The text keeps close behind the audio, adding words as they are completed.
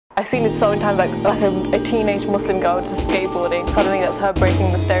I've seen it so many times, like a teenage Muslim girl just skateboarding, suddenly that's her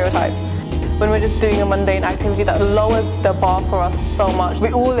breaking the stereotype. When we're just doing a mundane activity, that lowers the bar for us so much. We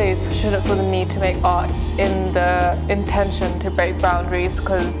always shouldn't feel the need to make art in the intention to break boundaries,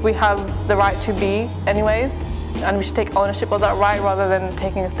 because we have the right to be anyways, and we should take ownership of that right rather than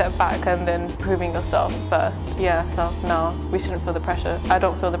taking a step back and then proving yourself first. Yeah, so no, we shouldn't feel the pressure. I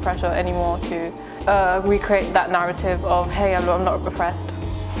don't feel the pressure anymore to recreate that narrative of, hey, I'm not repressed.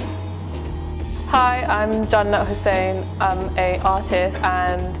 Hi, I'm Jannat Hussain. I'm an artist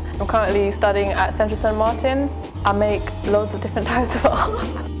and I'm currently studying at Central St Martin's. I make loads of different types of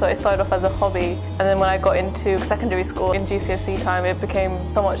art. So it started off as a hobby, and then when I got into secondary school in GCSE time, it became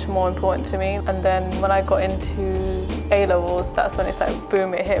so much more important to me. And then when I got into A-levels, that's when it's like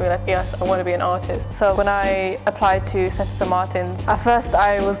boom, it hit me like, yes, I want to be an artist. So when I applied to Central St Martin's, at first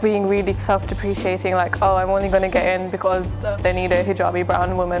I was being really self-depreciating, like, oh, I'm only going to get in because they need a hijabi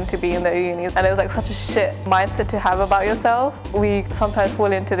brown woman to be in their unis. And it was like such a shit mindset to have about yourself. We sometimes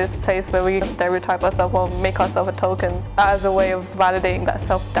fall into this place where we stereotype ourselves or make ourselves a token as a way of validating that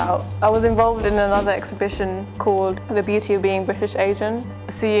self-doubt. I was involved in another exhibition called The Beauty of Being British Asian,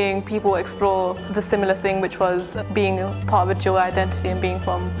 seeing people explore the similar thing, which was being part of a dual identity and being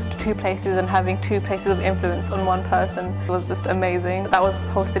from two places and having two places of influence on one person. It was just amazing. That was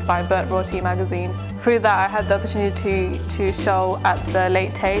hosted by Burnt Raw Tea magazine. Through that I had the opportunity to show at the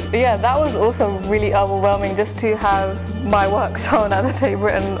late Tate. Yeah, that was also really overwhelming, just to have my work shown at the Tate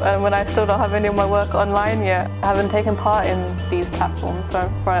Britain, and when I still don't have any of my work online yet. I haven't taken part in these platforms.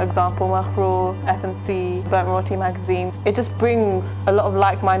 So for example, Mahroor, FMC, Burnt Raw Tea magazine. It just brings a lot of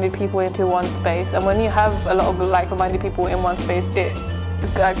like-minded people into one space, and when you have a lot of like-minded people in one space, it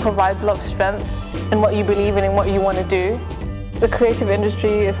provides a lot of strength in what you believe in and what you want to do. The creative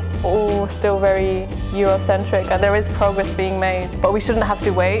industry is all still very Eurocentric, and there is progress being made, but we shouldn't have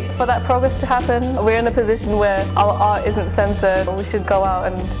to wait for that progress to happen. We're in a position where our art isn't censored. We should go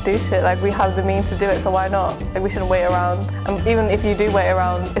out and do shit. Like, we have the means to do it, so why not? Like, we shouldn't wait around. And even if you do wait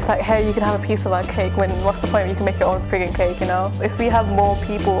around, it's like, hey, you can have a piece of our cake, when what's the point? You can make your own friggin' cake, you know? If we have more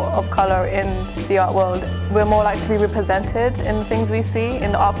people of colour in the art world, we're more likely to be represented in the things we see,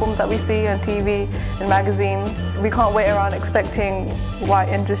 in the art forms that we see on TV, in magazines. We can't wait around expecting white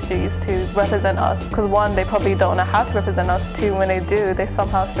industries to represent us, because one, they probably don't know how to represent us. Two, when they do, they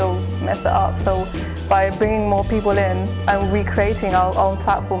somehow still mess it up. So by bringing more people in and recreating our own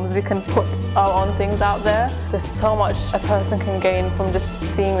platforms, we can put our own things out there. There's so much a person can gain from just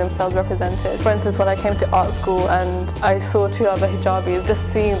seeing themselves represented. For instance, when I came to art school and I saw two other hijabis,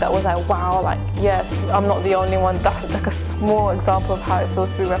 just seeing that was like, wow, like, yes, I'm not the only one. That's like a small example of how it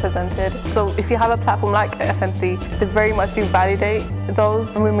feels to be represented. So if you have a platform like FMC, they very much do validate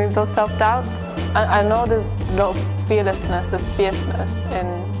those and remove those self-doubts. And I know there's a lot of fearlessness and fierceness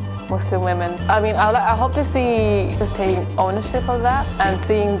in Muslim women. I mean, I hope to see just taking ownership of that and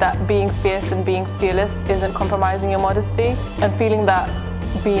seeing that being fierce and being fearless isn't compromising your modesty, and feeling that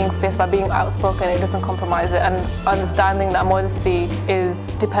being fierce by being outspoken, it doesn't compromise it, and understanding that modesty is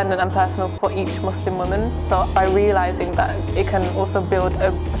dependent and personal for each Muslim woman. So by realizing that, it can also build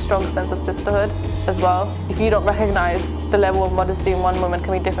a strong sense of sisterhood as well. If you don't recognize the level of modesty in one woman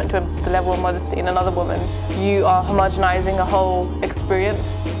can be different to the level of modesty in another woman, you are homogenizing a whole experience.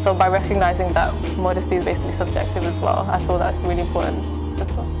 So by recognizing that modesty is basically subjective as well, I feel that's really important as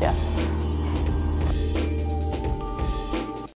well. Yeah.